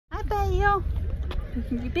video?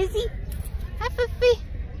 You busy? Hi, Fifi.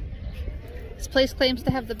 This place claims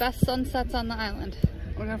to have the best sunsets on the island.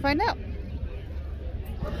 We're gonna find out.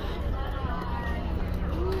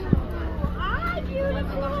 Hi,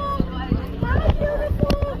 beautiful. Hi, beautiful.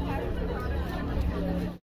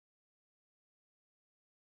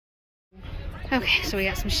 Okay, so we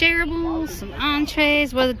got some shareables, some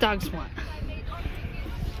entrees. What do the dogs want?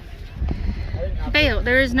 Bayo,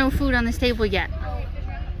 there is no food on this table yet.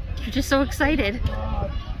 You're just so excited.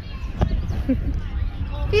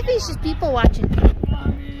 Fifi's just people watching.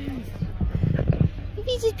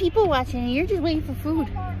 Fifi's just people watching and you're just waiting for food.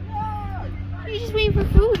 You're just waiting for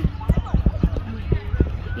food.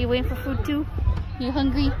 You waiting for food too? You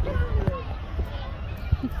hungry?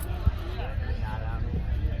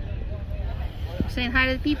 Saying hi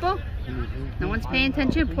to the people? No one's paying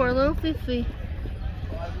attention. Poor little Fifi.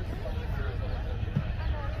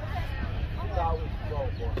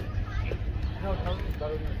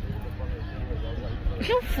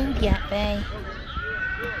 No food yet, babe.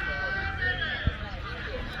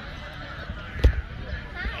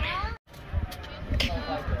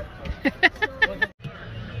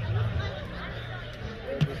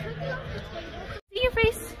 See your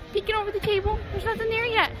face peeking over the table? There's nothing there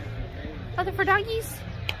yet. Nothing for doggies?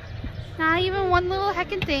 Not even one little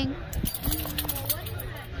heckin' thing.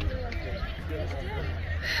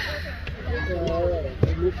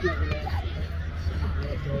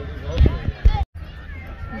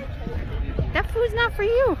 That food's not for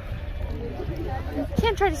you. You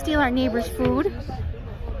can't try to steal our neighbor's food.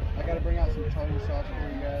 I gotta bring out some tartar sauce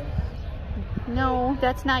for you guys. No,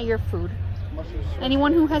 that's not your food.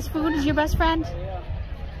 Anyone who has food is your best friend?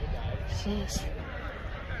 Jeez.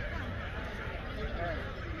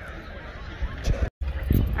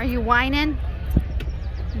 Are you whining?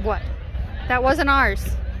 What? That wasn't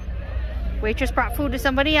ours. Waitress brought food to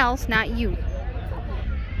somebody else, not you.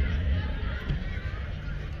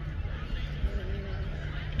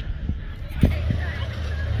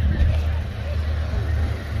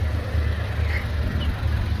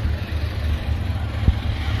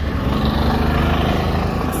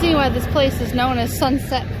 See why this place is known as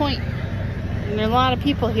Sunset Point. And there are a lot of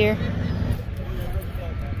people here.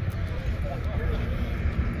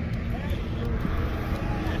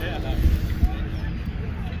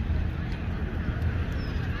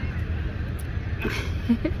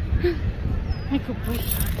 Hi, good boy.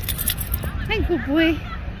 Hi, good boy.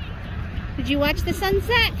 Did you watch the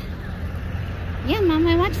sunset? Yeah, Mom,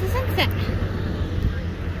 I watched the sunset.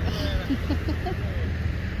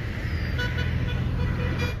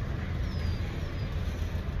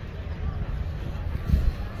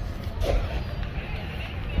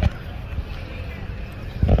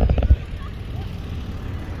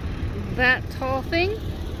 That tall thing,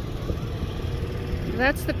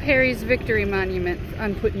 that's the Perry's Victory Monument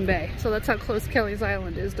on Put-in-Bay. So that's how close Kelleys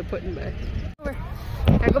Island is to Put-in-Bay.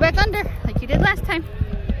 Gotta go back under like you did last time.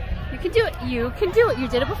 You can do it. You can do it. You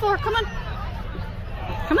did it before. Come on.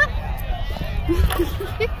 Come on.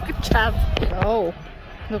 Good job. Oh,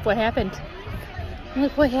 look what happened.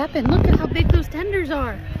 Look what happened. Look at how big those tenders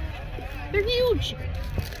are. They're huge.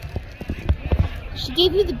 She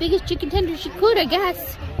gave you the biggest chicken tender she could, I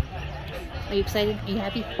guess. Are you excited? Are you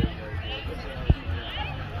happy?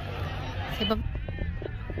 Say bye.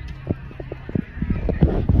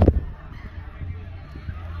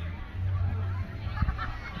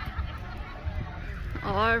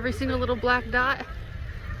 Oh, every single little black dot.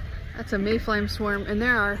 That's a mayfly swarm, and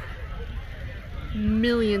there are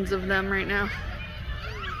millions of them right now.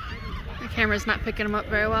 The camera's not picking them up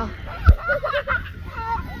very well.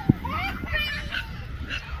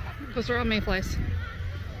 Those are all mayflies.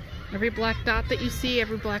 Every black dot that you see,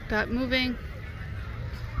 every black dot moving.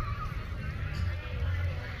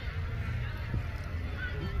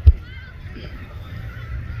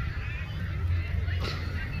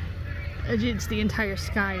 It's the entire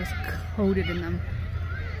sky is coated in them.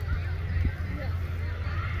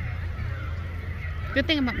 Good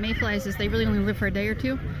thing about mayflies is they really only live for a day or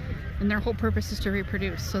two, and their whole purpose is to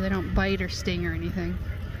reproduce, so they don't bite or sting or anything.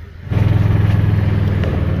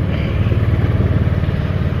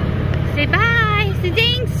 Say bye! Say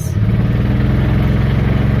thanks!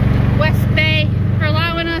 West Bay for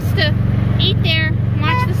allowing us to eat there and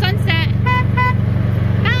watch the sunset. Bye!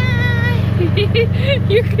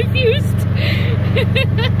 You're confused.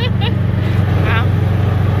 Wow.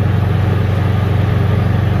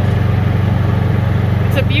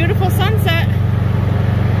 It's a beautiful sunset.